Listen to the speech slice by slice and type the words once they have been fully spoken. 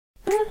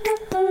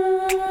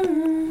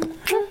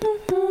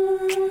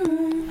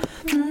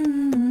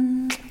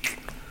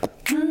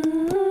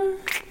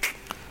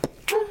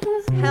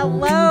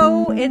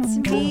it's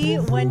me,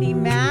 Wendy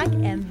Mack,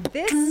 and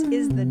this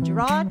is the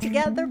Draw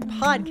Together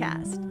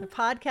podcast, the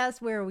podcast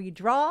where we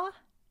draw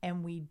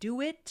and we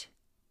do it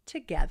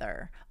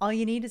together. All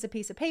you need is a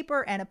piece of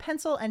paper and a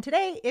pencil. And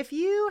today, if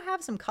you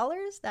have some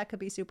colors, that could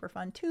be super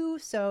fun too.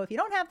 So if you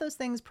don't have those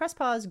things, press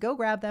pause, go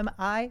grab them.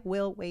 I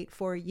will wait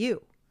for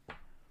you.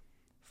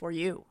 For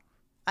you.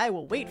 I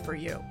will wait for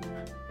you.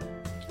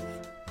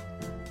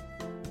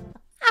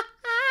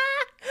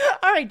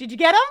 All right, did you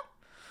get them?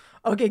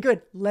 Okay,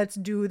 good. Let's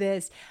do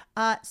this.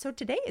 So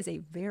today is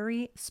a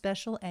very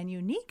special and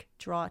unique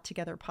Draw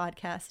Together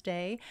podcast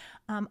day.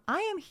 I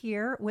am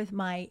here with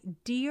my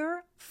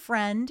dear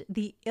friend,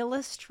 the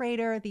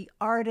illustrator, the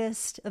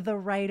artist, the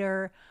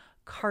writer,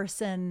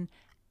 Carson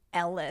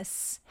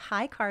Ellis.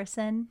 Hi,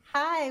 Carson.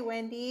 Hi,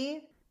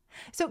 Wendy.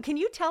 So can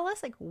you tell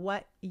us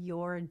what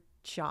your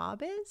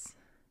job is?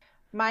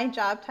 My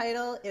job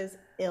title is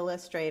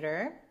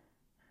illustrator.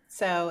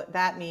 So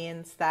that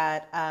means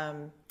that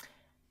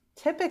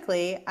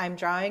typically, I'm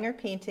drawing or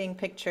painting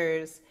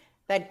pictures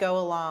that go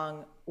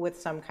along with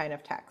some kind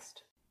of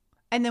text.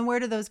 And then where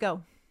do those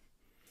go?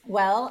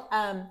 Well,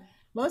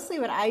 mostly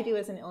what I do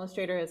as an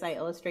illustrator is I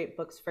illustrate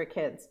books for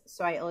kids.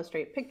 So I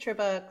illustrate picture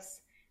books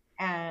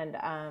and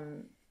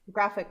not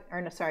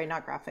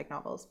graphic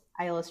novels.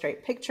 I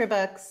illustrate picture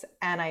books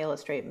and I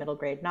illustrate middle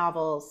grade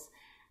novels.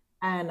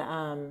 And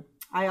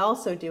I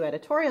also do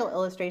editorial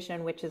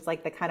illustration, which is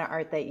like the kind of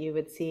art that you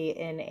would see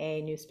in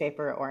a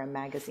newspaper or a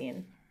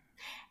magazine.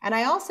 And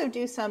I also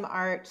do some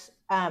art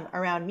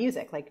around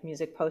music, like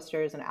music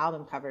posters and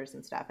album covers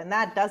and stuff. And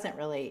that doesn't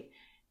really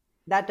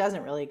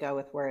go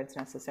with words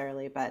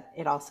necessarily, but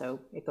it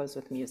goes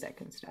with music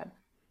instead.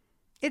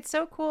 It's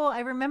so cool.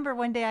 I remember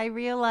one day I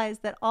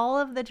realized that all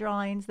of the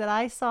drawings that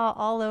I saw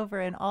all over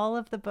in all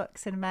of the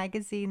books and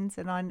magazines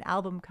and on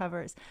album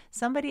covers,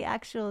 somebody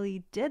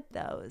actually did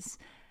those.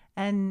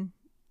 And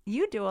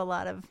you do a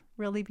lot of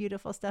really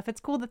beautiful stuff.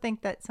 It's cool to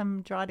think that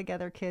some Draw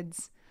Together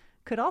kids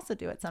could also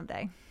do it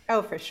someday.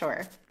 Oh, for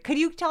sure. Could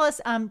you tell us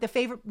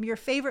your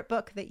favorite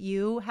book that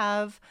you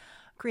have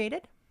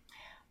created?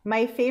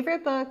 My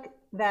favorite book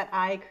that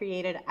I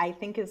created, I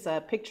think, is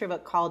a picture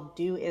book called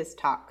Do Is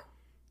Talk.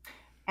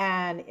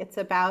 And it's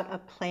about a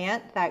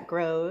plant that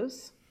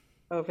grows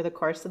over the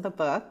course of the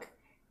book,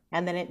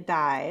 and then it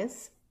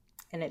dies,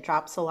 and it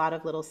drops a lot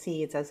of little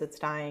seeds as it's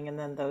dying, and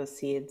then those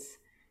seeds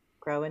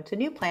grow into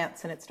new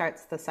plants, and it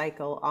starts the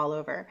cycle all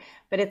over.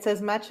 But it's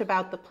as much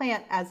about the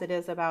plant as it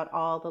is about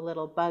all the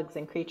little bugs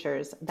and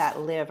creatures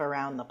that live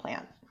around the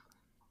plant.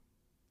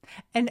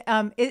 And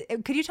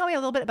could you tell me a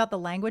little bit about the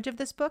language of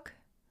this book?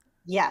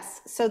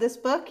 Yes. So this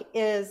book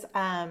is,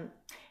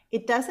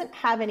 it doesn't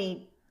have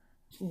any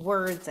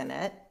words in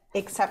it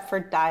except for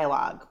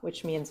dialogue,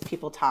 which means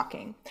people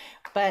talking.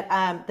 But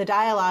the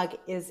dialogue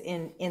is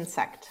in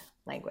insect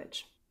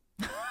language.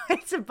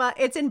 It's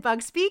in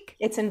bug speak?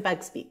 It's in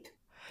bug speak.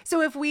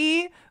 So if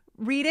we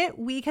read it,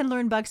 we can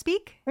learn bug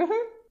speak?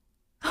 Mm-hmm.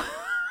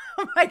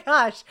 Oh my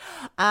gosh.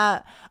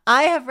 I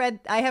have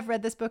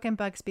read this book in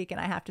bug speak,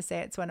 and I have to say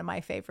it's one of my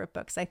favorite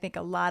books. I think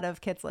a lot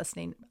of kids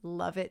listening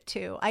love it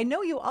too. I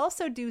know you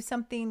also do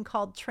something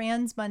called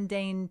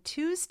Transmundane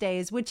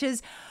Tuesdays, which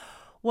is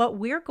what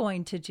we're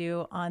going to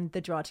do on the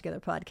Draw Together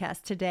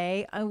podcast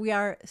today. We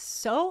are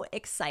so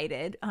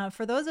excited.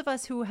 For those of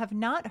us who have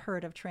not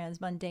heard of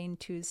Transmundane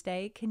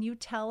Tuesday, can you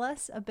tell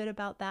us a bit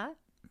about that?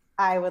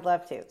 I would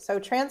love to. So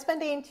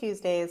Transmundane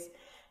Tuesdays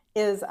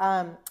is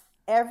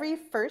every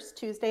first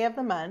Tuesday of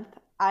the month,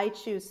 I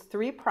choose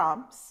 3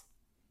 prompts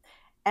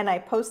and I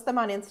post them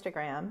on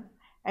Instagram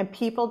and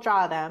people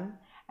draw them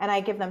and I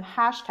give them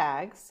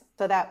hashtags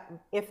so that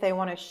if they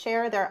want to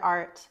share their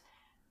art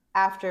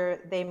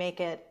after they make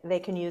it, they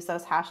can use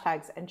those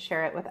hashtags and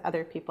share it with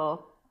other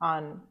people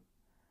on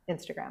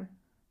Instagram.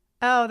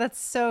 Oh, that's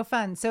so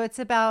fun. So it's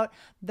about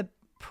the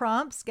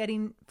prompts,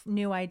 getting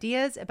new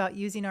ideas, about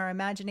using our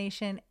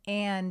imagination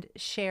and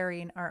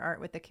sharing our art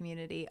with the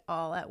community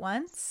all at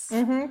once.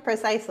 Mm-hmm,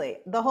 precisely.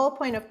 The whole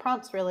point of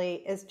prompts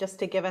really is just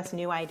to give us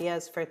new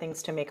ideas for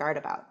things to make art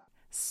about.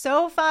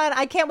 So fun.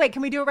 I can't wait.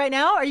 Can we do it right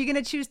now? Are you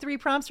going to choose 3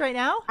 prompts right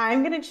now?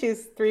 I'm going to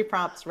choose 3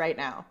 prompts right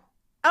now.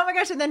 Oh my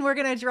gosh. And then we're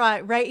going to draw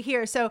it right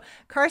here. So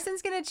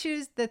Carson's going to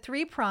choose the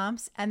 3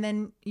 prompts and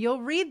then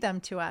you'll read them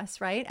to us,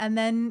 right? And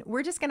then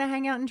we're just going to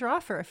hang out and draw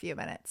for a few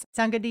minutes.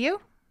 Sound good to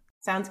you?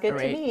 Sounds good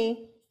Great. to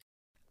me.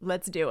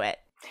 Let's do it.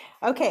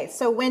 Okay,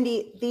 so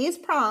Wendy, these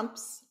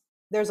prompts,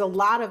 there's a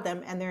lot of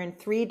them and they're in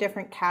 3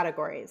 different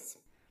categories.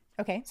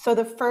 Okay. So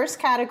the first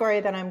category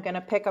that I'm going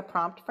to pick a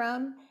prompt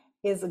from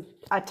is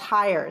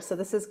attire. So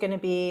this is going to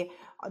be,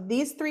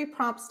 these 3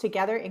 prompts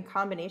together in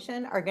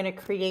combination are going to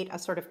create a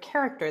sort of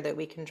character that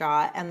we can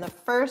draw. And the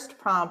first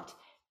prompt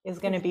is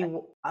going to be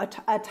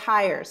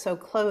attire, so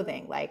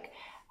clothing, like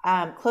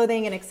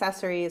clothing and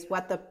accessories,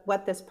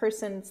 what this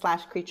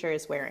person/creature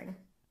is wearing.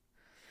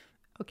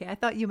 Okay, I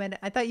thought you meant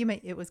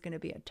it was going to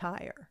be a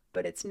tire,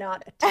 but it's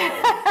not a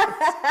tire.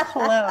 It's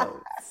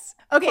clothes.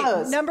 Okay,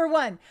 clothes. Number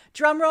 1,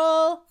 drum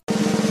roll.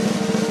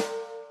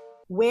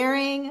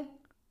 Wearing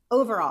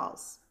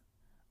overalls.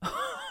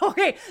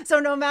 Okay, so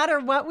no matter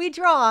what we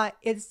draw,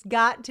 it's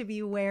got to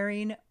be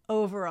wearing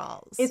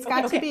overalls. It's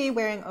got to be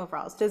wearing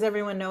overalls. Does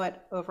everyone know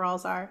what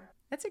overalls are?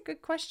 That's a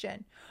good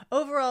question.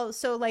 Overalls,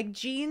 so like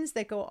jeans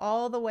that go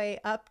all the way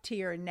up to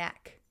your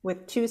neck.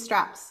 With 2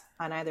 straps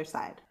on either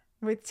side.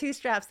 With 2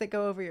 straps that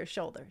go over your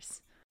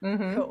shoulders.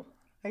 Mm-hmm. Cool.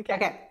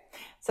 Okay.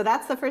 So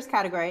that's the first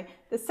category.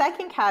 The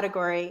second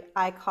category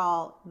I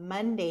call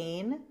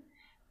mundane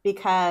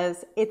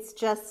because it's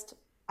just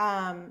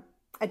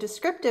a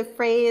descriptive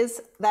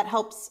phrase that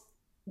helps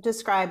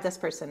describe this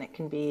person. It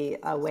can be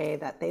a way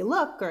that they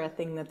look or a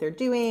thing that they're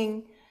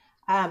doing.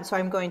 So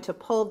I'm going to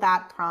pull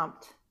that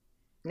prompt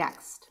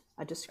next.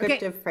 A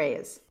descriptive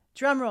phrase.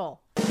 Drum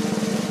roll.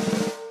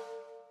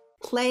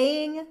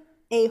 Playing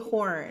a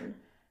horn.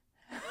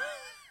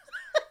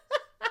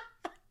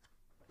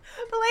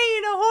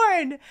 Playing a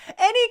horn,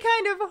 any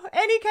kind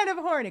of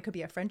horn. It could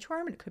be a French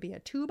horn, it could be a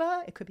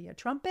tuba, it could be a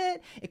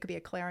trumpet, it could be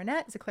a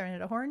clarinet. Is a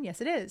clarinet a horn?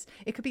 Yes, it is.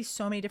 It could be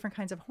so many different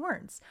kinds of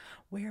horns.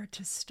 Where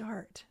to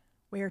start?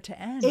 Where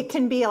to end? It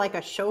can be like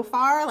a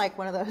shofar, like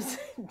one of those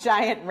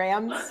giant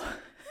rams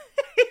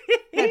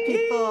that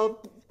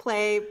people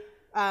play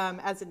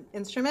as an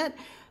instrument.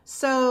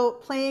 So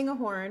playing a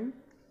horn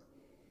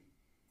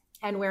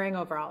and wearing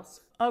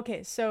overalls.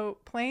 Okay, so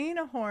playing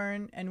a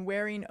horn and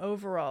wearing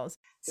overalls.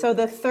 So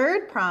the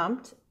third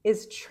prompt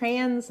is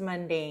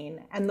transmundane,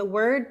 and the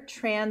word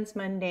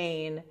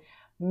transmundane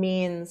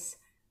means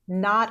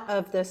not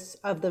of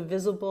the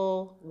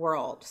visible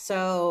world.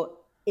 So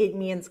it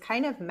means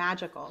kind of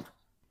magical,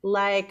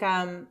 like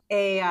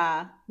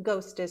a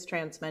ghost is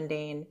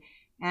transmundane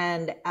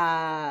and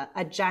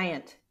a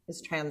giant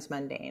is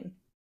transmundane.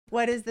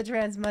 What is the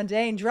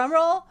transmundane? Drum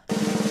roll.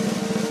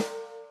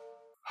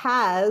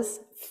 Has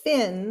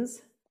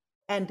fins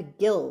and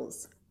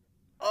gills.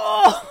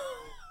 Oh.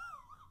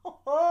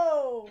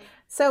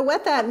 So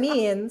what that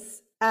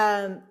means,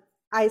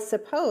 I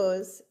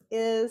suppose,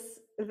 is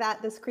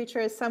that this creature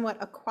is somewhat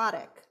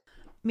aquatic.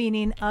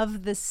 Meaning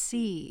of the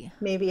sea.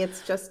 Maybe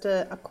it's just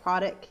an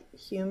aquatic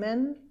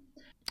human.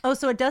 Oh,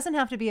 so it doesn't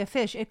have to be a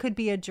fish. It could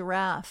be a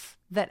giraffe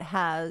that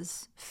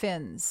has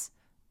fins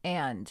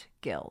and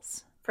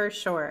gills. For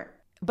sure.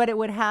 But it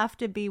would have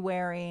to be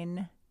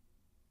wearing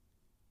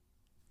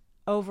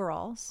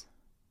overalls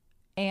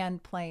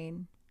and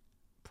playing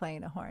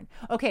a horn.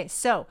 Okay,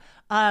 so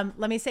let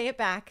me say it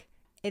back.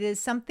 It is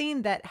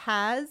something that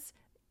has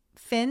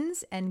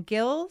fins and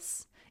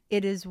gills.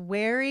 It is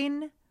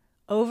wearing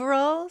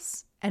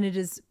overalls and it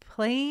is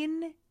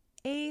playing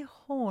a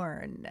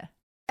horn.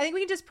 I think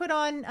we can just put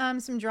on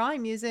some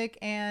drawing music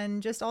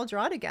and just all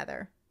draw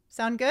together.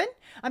 Sound good?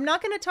 I'm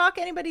not going to talk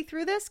anybody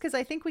through this because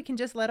I think we can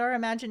just let our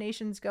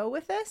imaginations go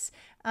with this.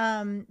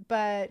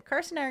 But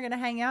Carson and I are going to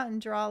hang out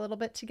and draw a little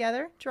bit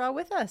together. Draw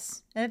with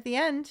us. And at the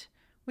end,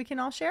 we can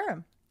all share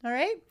them. All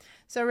right?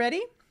 So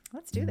ready?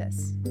 Let's do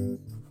this.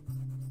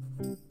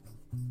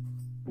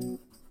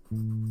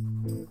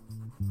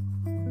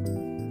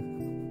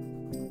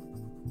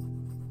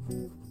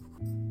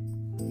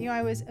 You know,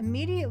 I was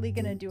immediately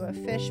going to do a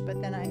fish,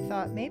 but then I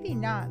thought maybe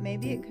not.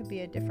 Maybe it could be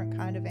a different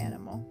kind of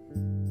animal.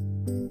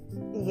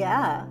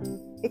 Yeah,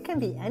 it can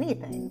be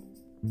anything.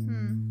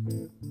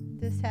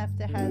 This has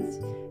to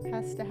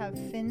have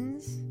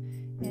fins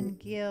and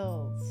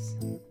gills.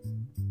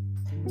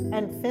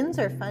 And fins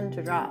are fun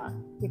to draw.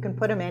 You can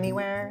put them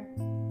anywhere.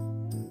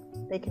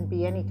 They can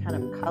be any kind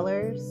of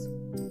colors.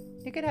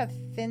 You could have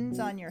fins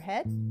on your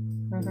head.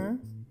 Mm-hmm.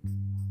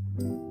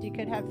 You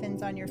could have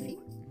fins on your feet.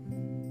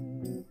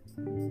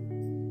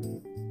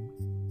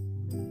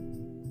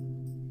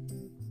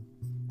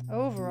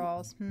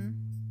 Overalls,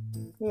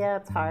 Yeah,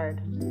 it's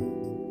hard.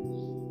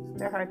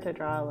 They're hard to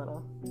draw a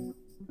little.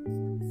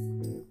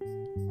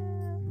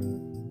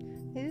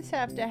 They just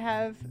have to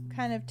have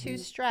kind of 2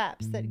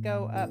 straps that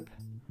go up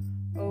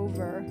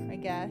over, I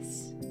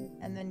guess,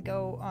 and then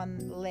go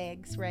on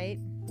legs, right?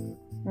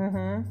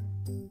 Mm-hmm.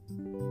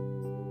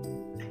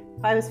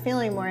 If I was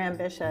feeling more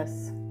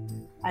ambitious,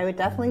 I would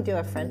definitely do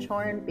a French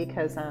horn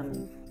because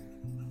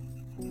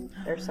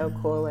they're so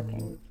cool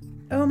looking.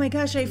 Oh my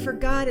gosh, I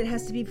forgot it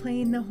has to be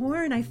playing the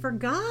horn. I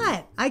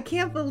forgot. I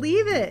can't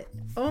believe it.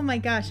 Oh my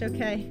gosh,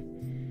 okay.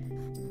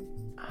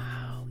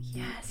 Oh,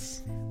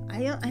 yes.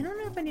 I don't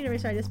know if I need to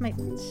restart. I just might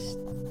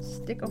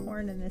stick a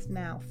horn in this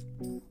mouth.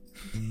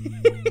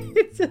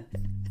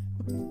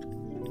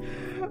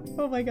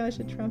 Oh my gosh,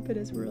 a trumpet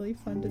is really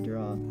fun to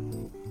draw.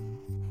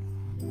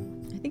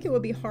 I think it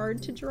would be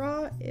hard to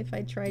draw if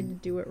I tried to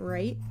do it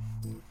right.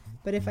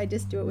 But if I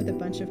just do it with a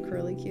bunch of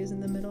curly cues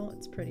in the middle,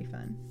 it's pretty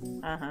fun.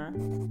 Uh-huh.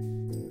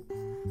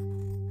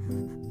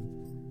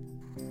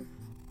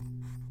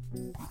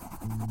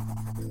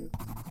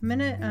 I'm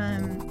gonna,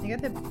 I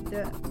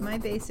got my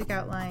basic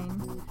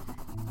outline,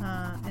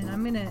 and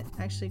I'm gonna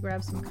actually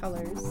grab some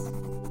colors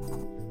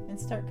and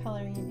start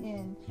coloring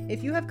in.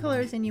 If you have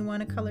colors and you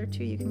want to color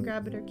too, you can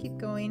grab it or keep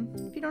going.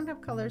 If you don't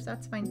have colors,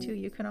 that's fine too.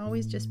 You can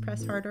always just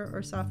press harder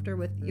or softer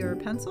with your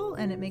pencil,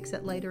 and it makes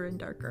it lighter and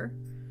darker.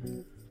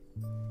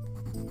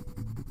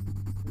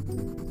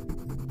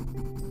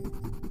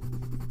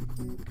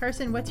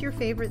 Carson, what's your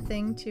favorite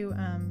thing to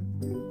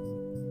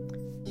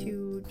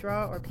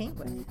draw or paint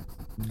with?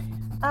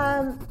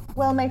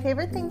 Well, my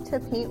favorite thing to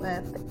paint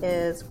with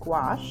is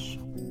gouache.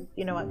 Do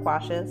you know what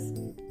gouache is?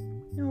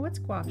 No, what's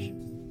gouache?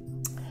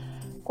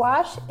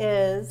 Gouache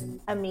is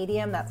a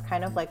medium that's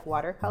kind of like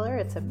watercolor.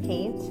 It's a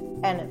paint,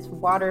 and it's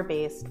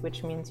water-based,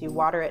 which means you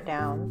water it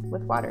down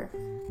with water.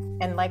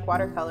 And like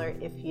watercolor,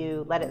 if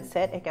you let it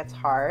sit, it gets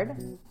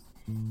hard.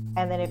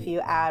 And then if you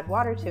add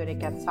water to it, it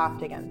gets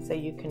soft again. So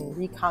you can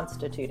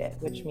reconstitute it,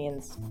 which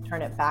means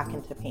turn it back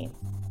into paint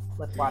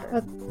with water.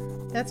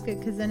 Oh, that's good,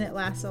 because then it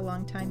lasts a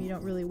long time. You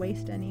don't really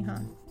waste any, huh?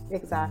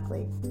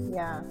 Exactly.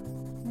 Yeah.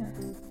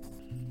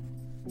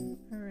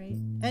 All right.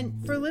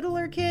 And for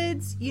littler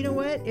kids, you know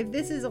what? If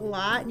this is a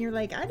lot and you're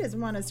like, I just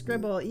want to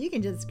scribble, you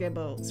can just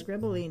scribble.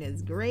 Scribbling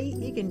is great.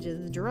 You can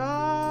just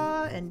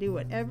draw and do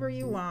whatever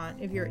you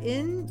want. If you're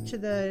into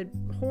the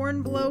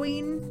horn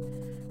blowing,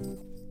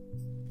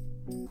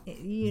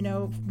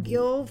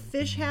 gill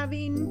fish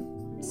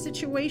having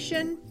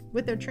situation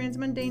with their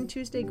Transmundane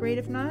Tuesday, great.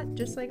 If not,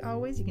 just like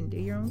always, you can do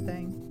your own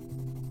thing.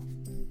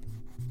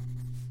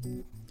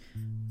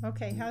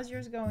 Okay, how's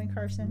yours going,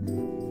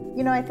 Carson?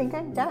 I think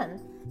I'm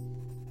done.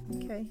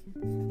 Okay, I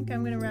think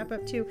I'm going to wrap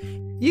up too.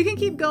 You can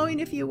keep going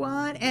if you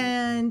want,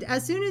 and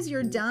as soon as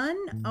you're done,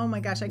 oh my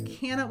gosh, I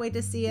cannot wait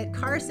to see it.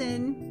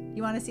 Carson,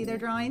 you want to see their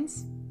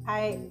drawings?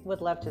 I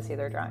would love to see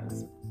their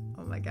drawings.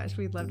 Oh my gosh,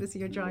 we'd love to see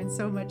your drawings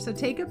so much. So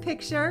take a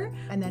picture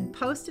and then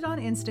post it on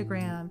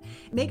Instagram.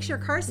 Make sure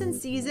Carson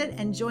sees it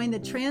and join the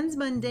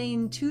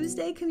Transmundane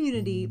Tuesday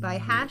community by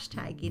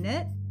hashtagging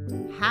it.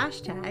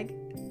 Hashtag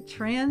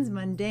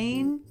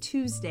Transmundane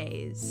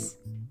Tuesdays.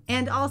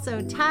 And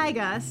also tag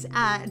us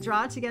at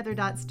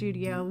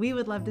drawtogether.studio. We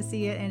would love to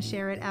see it and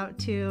share it out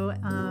too.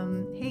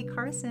 Hey,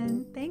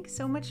 Carson, thanks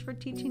so much for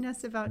teaching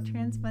us about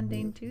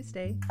Transmundane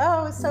Tuesday.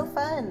 Oh, it was so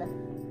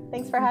fun.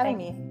 Thanks for having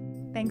me.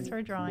 Thanks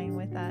for drawing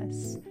with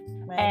us.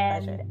 My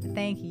pleasure.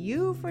 Thank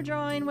you for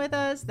drawing with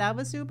us. That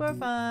was super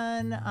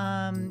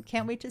fun.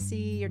 Can't wait to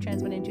see your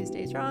Transmundane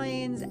Tuesdays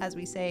drawings, as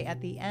we say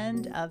at the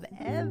end of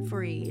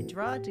every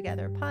Draw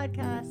Together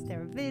podcast,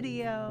 their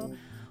video,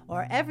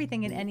 or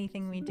everything and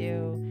anything we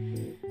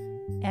do.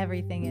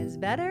 Everything is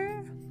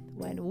better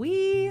when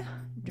we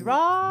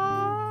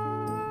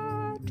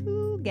draw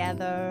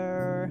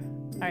together.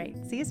 All right,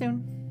 see you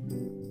soon.